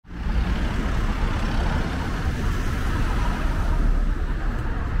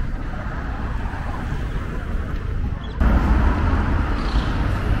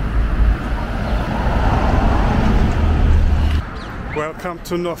Welcome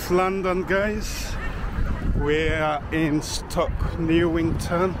to North London, guys. We're in Stoke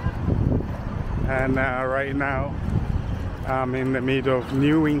Newington, and right now I'm in the middle of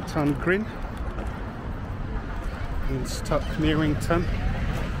Newington Green in Stoke Newington.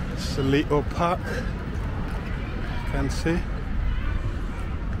 It's a little park, you can see.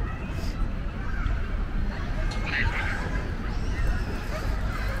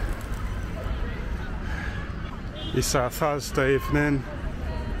 It's a Thursday evening,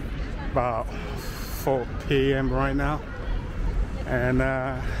 about 4 p.m. right now, and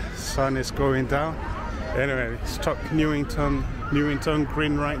sun is going down. Anyway, Stoke Newington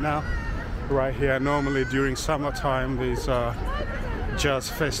Green right now, right here. Normally during summertime there's jazz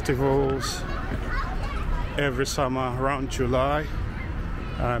festivals every summer around July,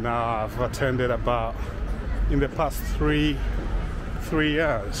 and I've attended about in the past three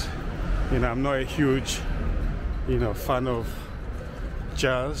years. You know, I'm not a huge fan of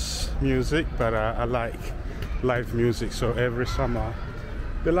jazz music, but I like live music. So every summer,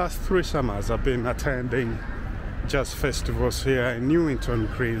 the last 3 summers, I've been attending jazz festivals here in Newington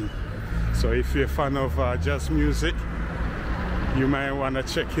Green. So if you're a fan of jazz music, you might want to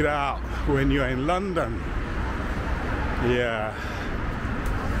check it out when you're in London. Yeah,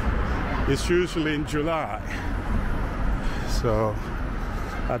 it's usually in July, so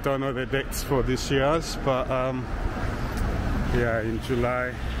I don't know the dates for this year's, but yeah, in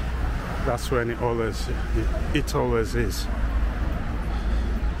July, that's when it always is.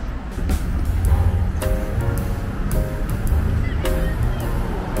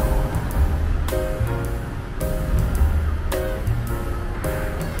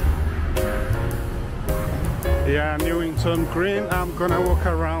 Yeah, Newington Green. I'm gonna walk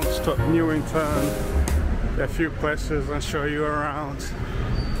around Stoke Newington, a few places, and show you around.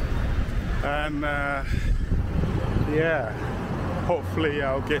 And yeah, hopefully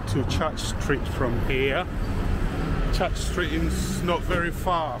I'll get to Church Street from here. Church Street is not very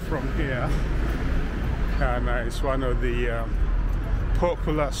far from here, and it's one of the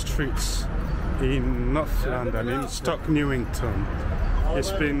popular streets in North London, in Stoke Newington.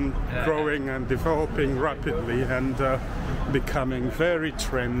 It's been growing and developing rapidly and becoming very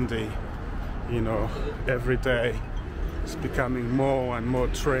trendy. You know, every day it's becoming more and more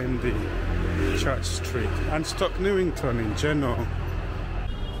trendy. Church Street and Stoke Newington in general.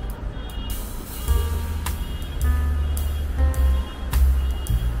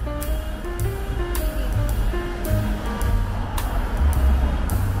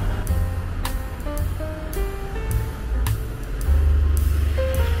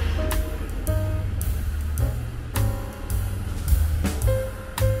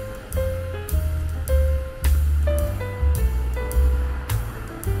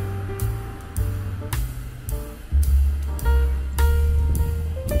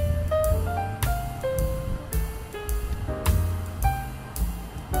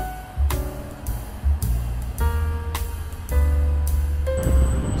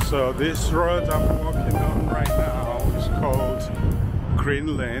 So this road I'm walking on right now is called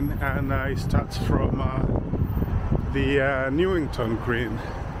Green Lane, and it starts from the Newington Green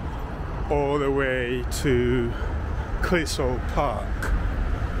all the way to Clissold Park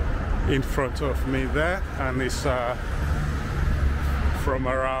in front of me there, and it's from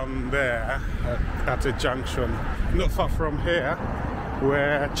around there at a junction not far from here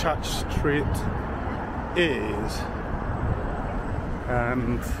where Church Street is.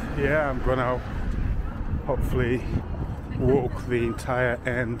 And yeah, I'm gonna hopefully walk the entire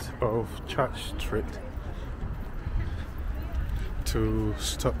end of Church Street to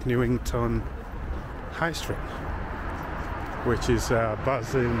Stoke Newington High Street, which is a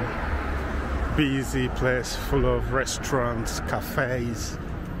buzzing, busy place full of restaurants, cafes,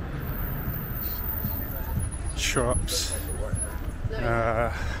 shops,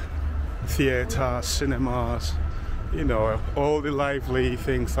 theatres, cinemas. You know, all the lively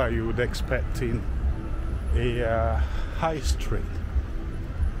things that you would expect in a high street.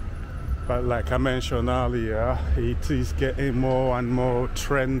 But like I mentioned earlier, it is getting more and more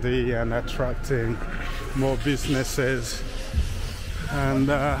trendy and attracting more businesses and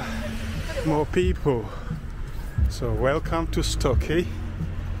more people. So welcome to Stokey.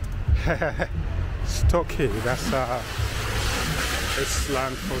 Stokey, that's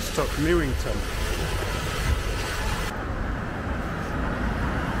slang for Stoke Newington.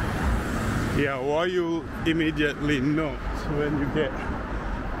 Yeah, what you immediately note when you get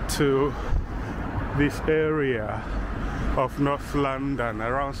to this area of North London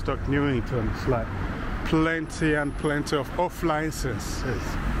around Stoke Newington, it's like plenty and plenty of off licenses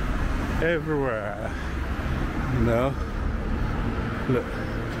everywhere, you know. Look,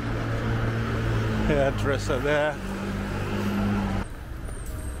 hairdresser there.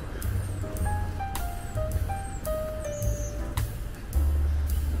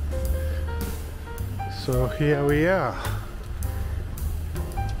 So here we are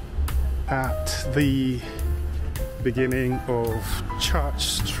at the beginning of Church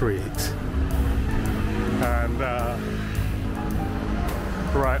Street, and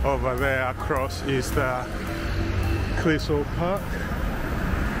right over there across is the Clissold Park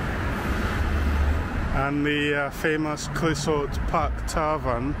and the famous Clissold Park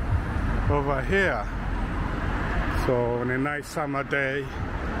Tavern over here. So on a nice summer day,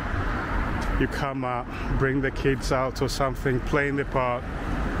 you come up, bring the kids out or something, play in the park,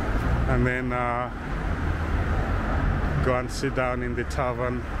 and then go and sit down in the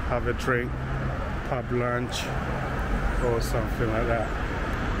tavern, have a drink, pub lunch or something like that.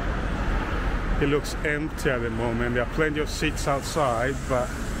 It looks empty at the moment. There are plenty of seats outside, but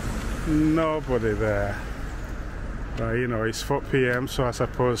nobody there. But you know, it's 4 p.m, so I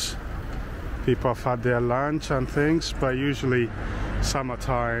suppose people have had their lunch and things, but usually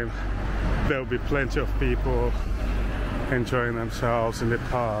summertime there'll be plenty of people enjoying themselves in the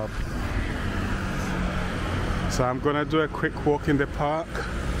pub. So I'm gonna do a quick walk in the park,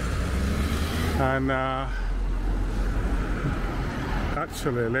 and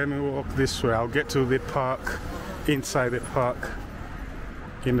actually let me walk this way. I'll get to the park, inside the park,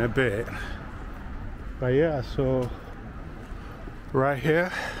 in a bit. But yeah, so right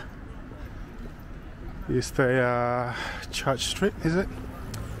here is the Church Street, is it?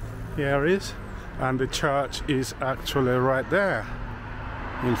 Here it is, and the church is actually right there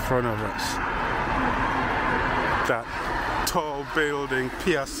in front of us. That tall building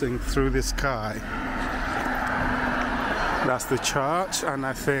piercing through the sky. That's the church, and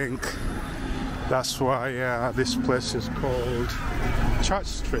I think that's why this place is called Church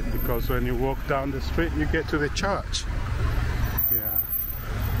Street, because when you walk down the street you get to the church. Yeah.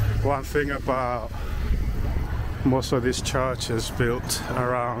 One thing about most of these churches built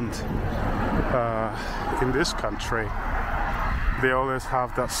around in this country, they always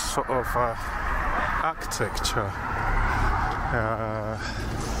have that sort of architecture,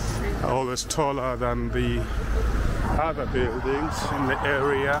 always taller than the other buildings in the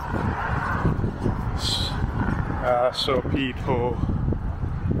area, so people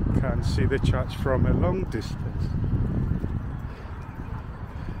can see the church from a long distance.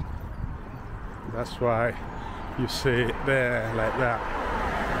 That's why you see it there like that.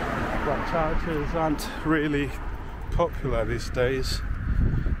 But churches aren't really popular these days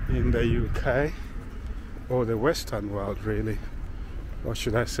in the UK or the Western world, really, or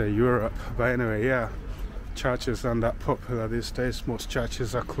should I say Europe. But anyway, yeah, churches aren't that popular these days. Most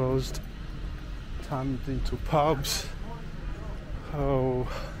churches are closed, turned into pubs, or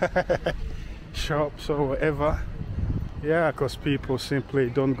shops or whatever. Yeah, because people simply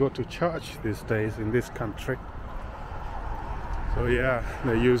don't go to church these days in this country. So yeah,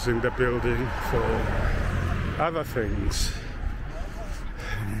 they're using the building for other things.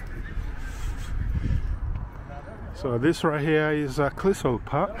 So this right here is Clissold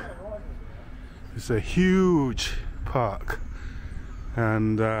Park. It's a huge park,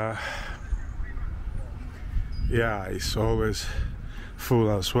 and yeah, it's always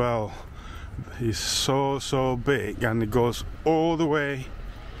full as well. It's so big, and it goes all the way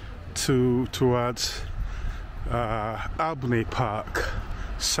towards Abney Park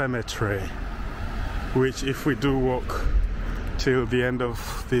Cemetery, which if we do walk till the end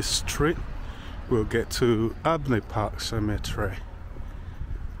of this street, we'll get to Abney Park Cemetery.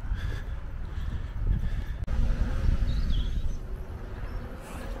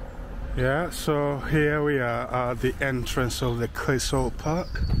 Yeah, so here we are at the entrance of the Clissold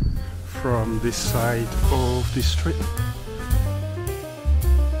Park from this side of the street.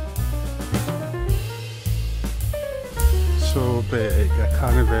 So big, I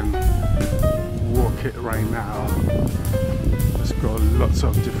can't even walk it right now. It's got lots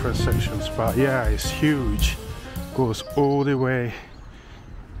of different sections, but yeah, it's huge. Goes all the way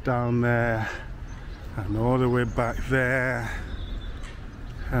down there and all the way back there,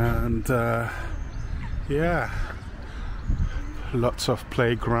 and yeah, lots of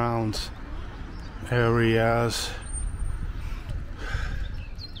playgrounds, areas.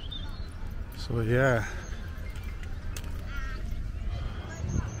 So yeah,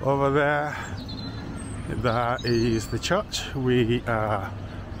 over there, that is the church. We are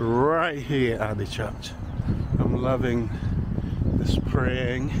right here at the church. I'm loving the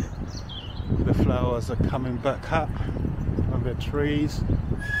spring. The flowers are coming back up on the trees.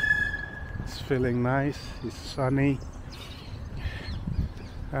 It's feeling nice, it's sunny.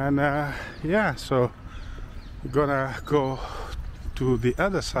 And yeah, so we're gonna go to the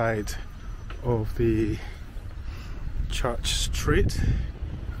other side of the Church Street,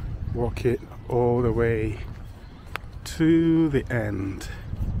 walk it all the way to the end.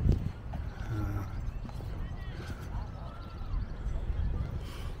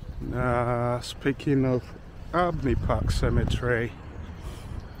 Speaking of Abney Park Cemetery,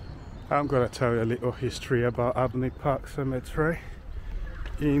 I'm gonna tell you a little history about Abney Park Cemetery.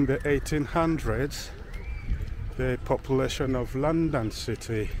 In the 1800s, the population of London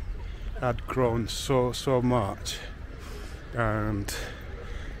City had grown so much, and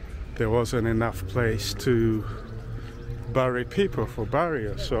there wasn't enough place to bury people for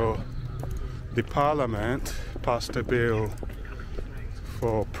burial, so the Parliament passed a bill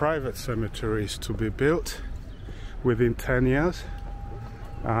for private cemeteries to be built within 10 years,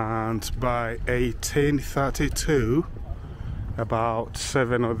 and by 1832 about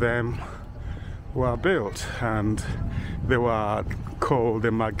 7 of them were built, and they were called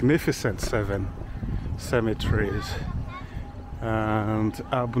the Magnificent Seven cemeteries, and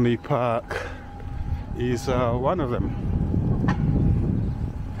Abney Park is one of them.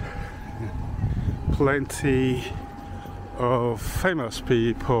 Plenty of famous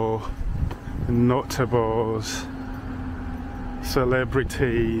people, notables,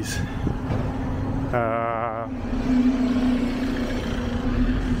 celebrities,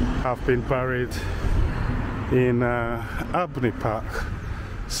 have been buried in Abney Park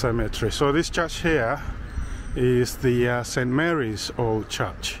Cemetery. So this church here is the St. Mary's Old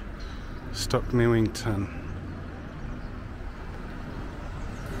Church, Stoke Newington.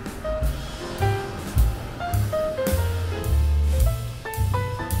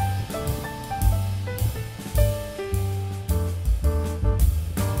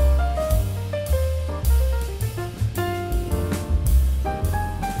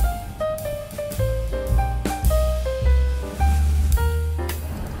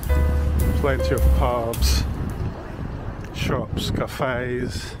 Plenty of pubs, shops,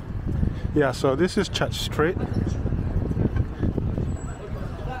 cafes. Yeah, so this is Church Street.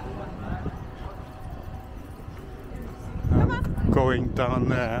 Going down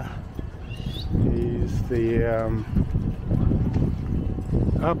there is the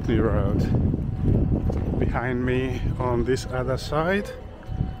Abney Road. Behind me on this other side,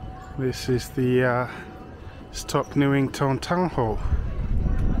 this is the Stoke Newington Town Hall.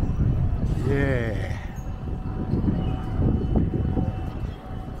 Yeah.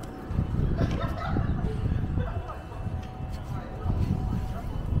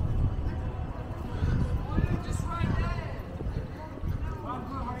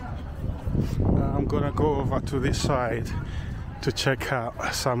 I'm gonna go over to this side to check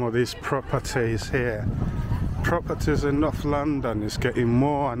out some of these properties here. Properties in North London is getting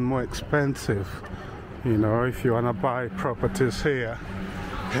more and more expensive. You know, if you wanna buy properties here,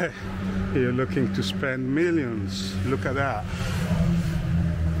 you're looking to spend millions. Look at that.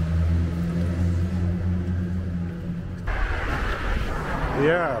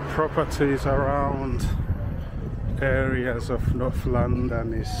 Yeah, properties around areas of North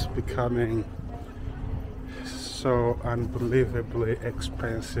London is becoming so unbelievably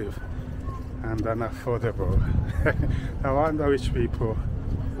expensive and unaffordable. I wonder which people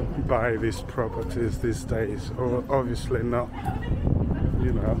buy these properties these days. Or obviously not,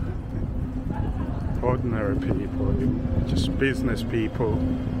 you know, ordinary people, just business people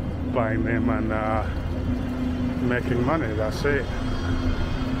buying them and making money. That's it.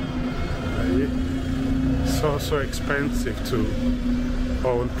 It's so expensive to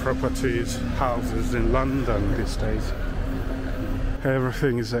own properties, houses in London these days.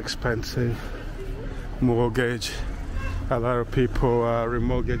 Everything is expensive. Mortgage. A lot of people are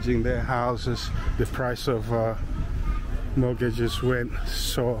remortgaging their houses. The price of mortgages went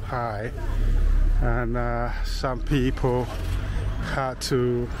so high, and some people had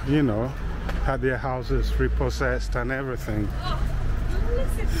to, you know, had their houses repossessed and everything.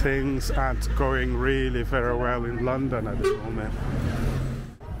 Things aren't going really very well in London at the moment.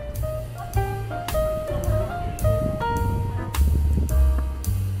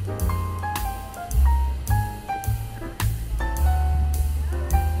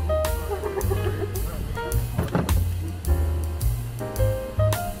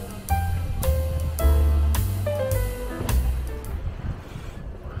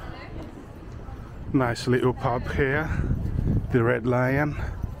 Nice little pub here, the Red Lion.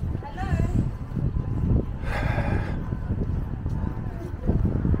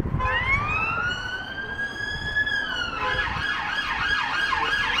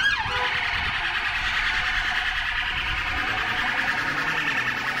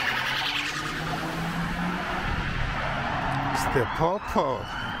 The purple.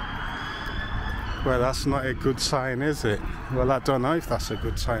 Well, that's not a good sign, is it? Well, I don't know if that's a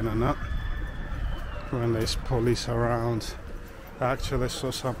good sign or not. When there's police around. I actually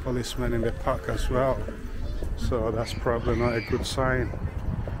saw some policemen in the park as well. So that's probably not a good sign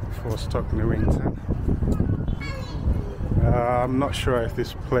for Stoke Newington. I'm not sure if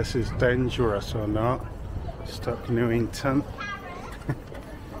this place is dangerous or not. Stoke Newington.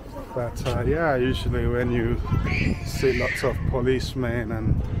 But yeah, usually when you see lots of policemen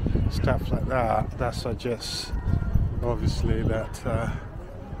and stuff like that, that suggests obviously that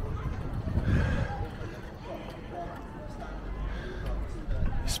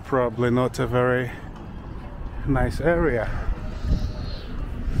it's probably not a very nice area.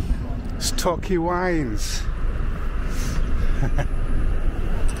 Stocky wines.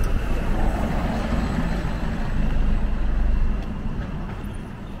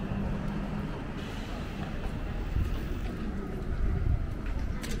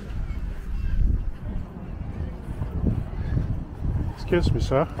 Excuse me,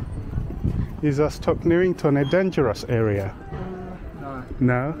 sir. Is Stoke Newington a dangerous area?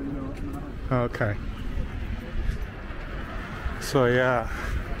 No? Okay. So yeah,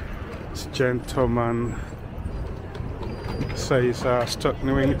 this gentleman says Stoke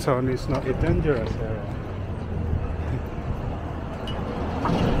Newington is not a dangerous area.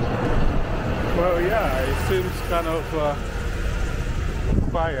 Well, yeah, it seems kind of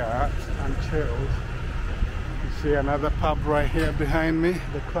quiet and chilled. See another pub right here behind me,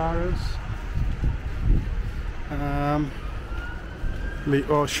 the Claros.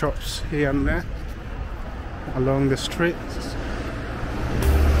 Little shops here and there along the street.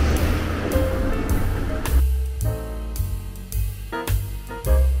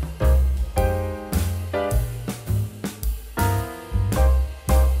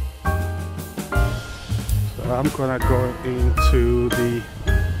 So I'm gonna go into the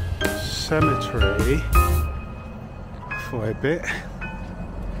cemetery for a bit,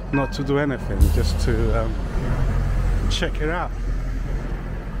 not to do anything, just to check it out.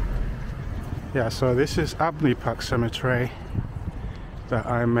 Yeah, so this is Abney Park Cemetery that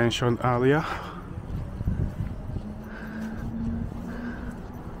I mentioned earlier.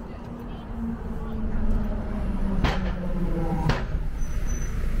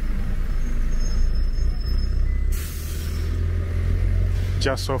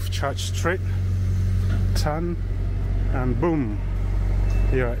 Just off Church Street, turn and boom,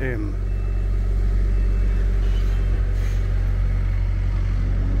 you're in.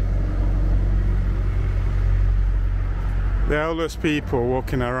 There are always people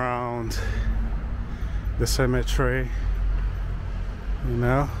walking around the cemetery, you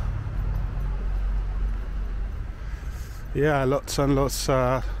know. Yeah, lots and lots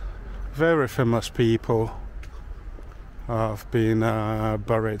of very famous people have been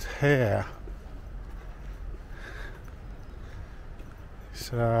buried here.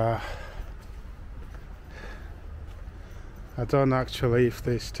 So I don't actually if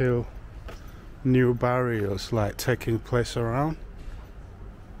there's still new burials like taking place around.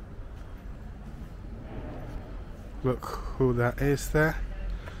 Look who that is there.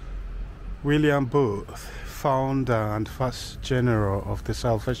 William Booth, founder and first general of the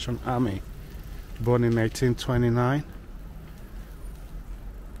Salvation Army, born in 1829.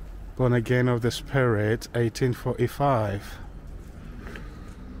 Born again of the Spirit, 1845.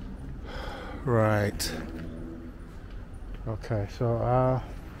 Right. Okay, so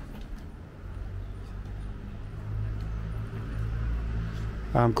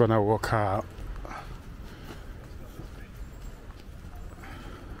I'm gonna walk out.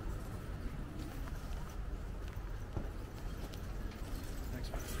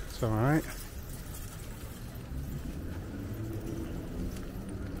 It's alright.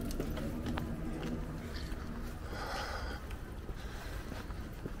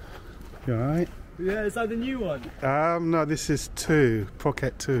 You alright? Yeah, is that the new one? No, this is 2,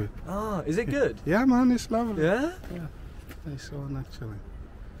 Pocket 2. Ah, is it good? Yeah, man, it's lovely. Yeah? Yeah, nice one actually.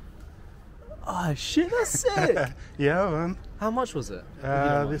 Oh shit, that's sick! Yeah, man. How much was it?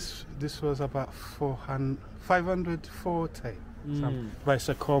 This was about 540. But it's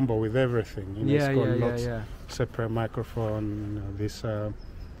a combo with everything. You know, Yeah, it's got yeah, lots yeah. separate microphone, you know, this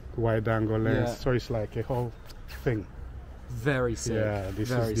wide angle lens, Yeah. so it's like a whole thing. Very sick. Yeah, this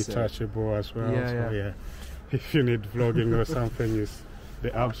Very is detachable as well. Yeah, so yeah. if you need vlogging or something, it's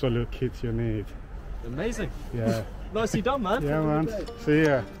the absolute kit you need. Amazing. Yeah. Nicely done, man. Yeah, man. See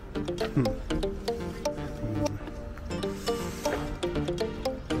ya.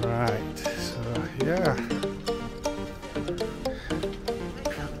 Right. So yeah.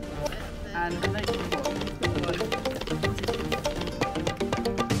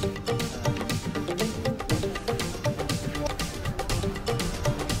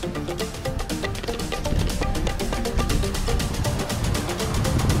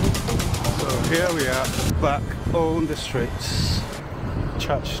 here we are back on the streets,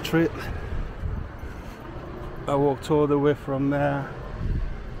 Church Street. I walked all the way from there,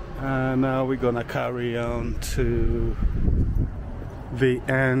 and now we're gonna carry on to the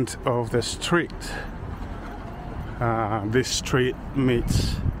end of the street. This street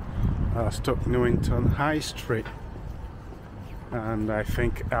meets Stoke Newington High Street, and I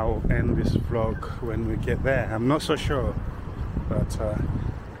think I'll end this vlog when we get there. I'm not so sure, but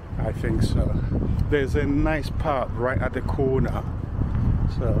I think so. There's a nice pub right at the corner,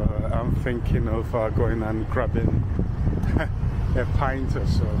 so I'm thinking of going and grabbing a pint or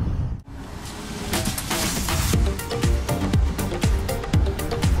so.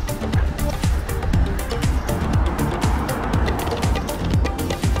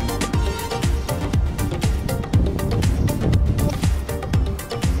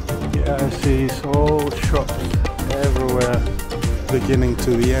 I see all shops everywhere, beginning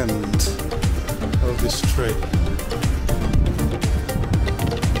to the end of the street.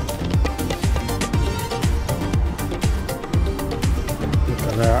 Look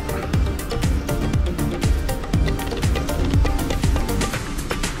at that.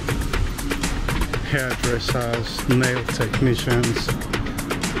 Hairdressers, nail technicians,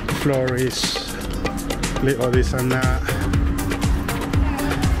 florists, little this and that.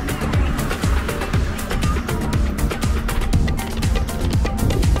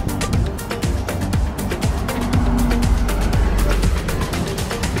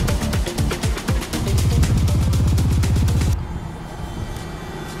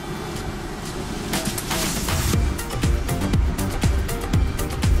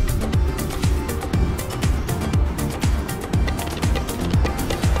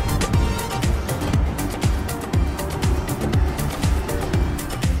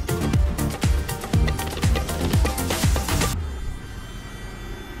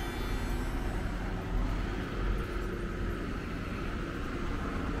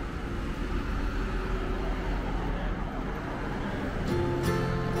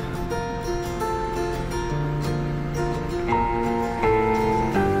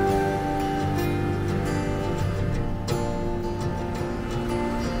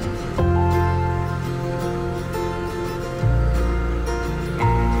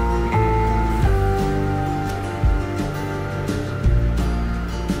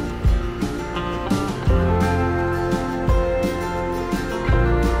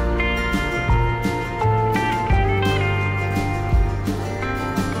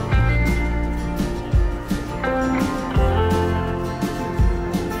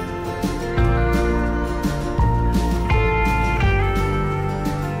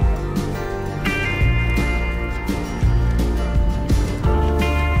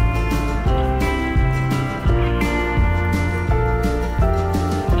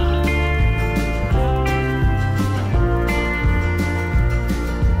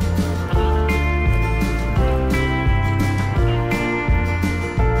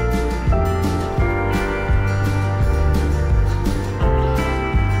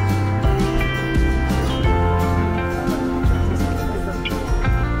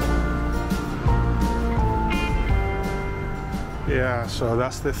 Yeah, so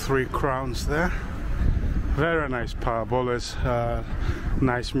that's the Three Crowns there. Very nice pub, always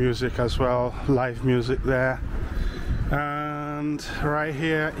nice music as well, live music there. And right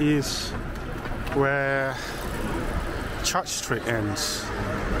here is where Church Street ends.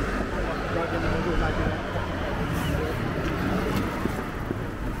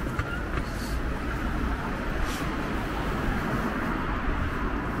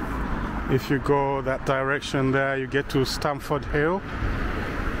 If you go that direction there, you get to Stamford Hill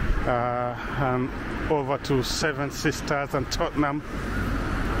and over to Seven Sisters and Tottenham,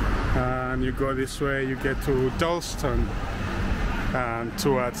 and you go this way, you get to Dalston and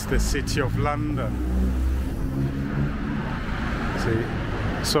towards the City of London.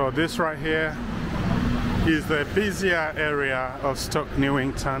 See, so this right here is the busier area of Stoke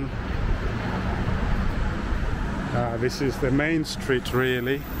Newington. This is the main street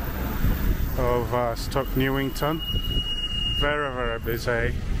really of Stoke Newington. Very, very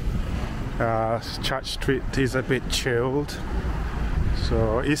busy. Church Street is a bit chilled,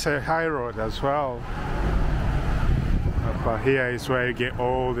 so it's a high road as well, but here is where you get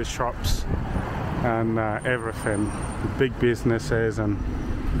all the shops and everything, big businesses and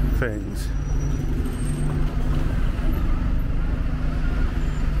things.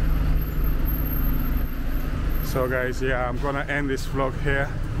 So guys, yeah, I'm gonna end this vlog here.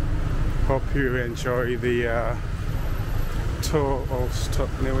 Hope you enjoy the tour of Stoke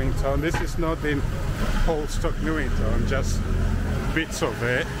Newington. This is not in whole Stoke Newington, just bits of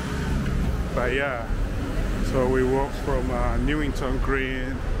it. But yeah, so we walked from Newington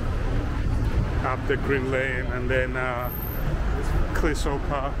Green up the Green Lane and then Clissold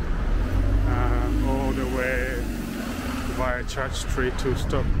Park all the way via Church Street to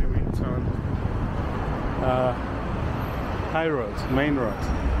Stoke Newington High Road, Main Road.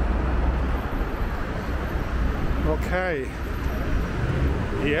 Okay,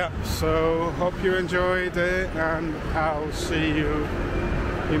 yeah, so hope you enjoyed it and I'll see you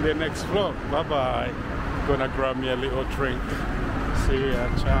in the next vlog. Bye bye. Gonna grab me a little drink. See ya,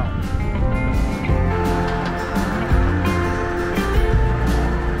 ciao.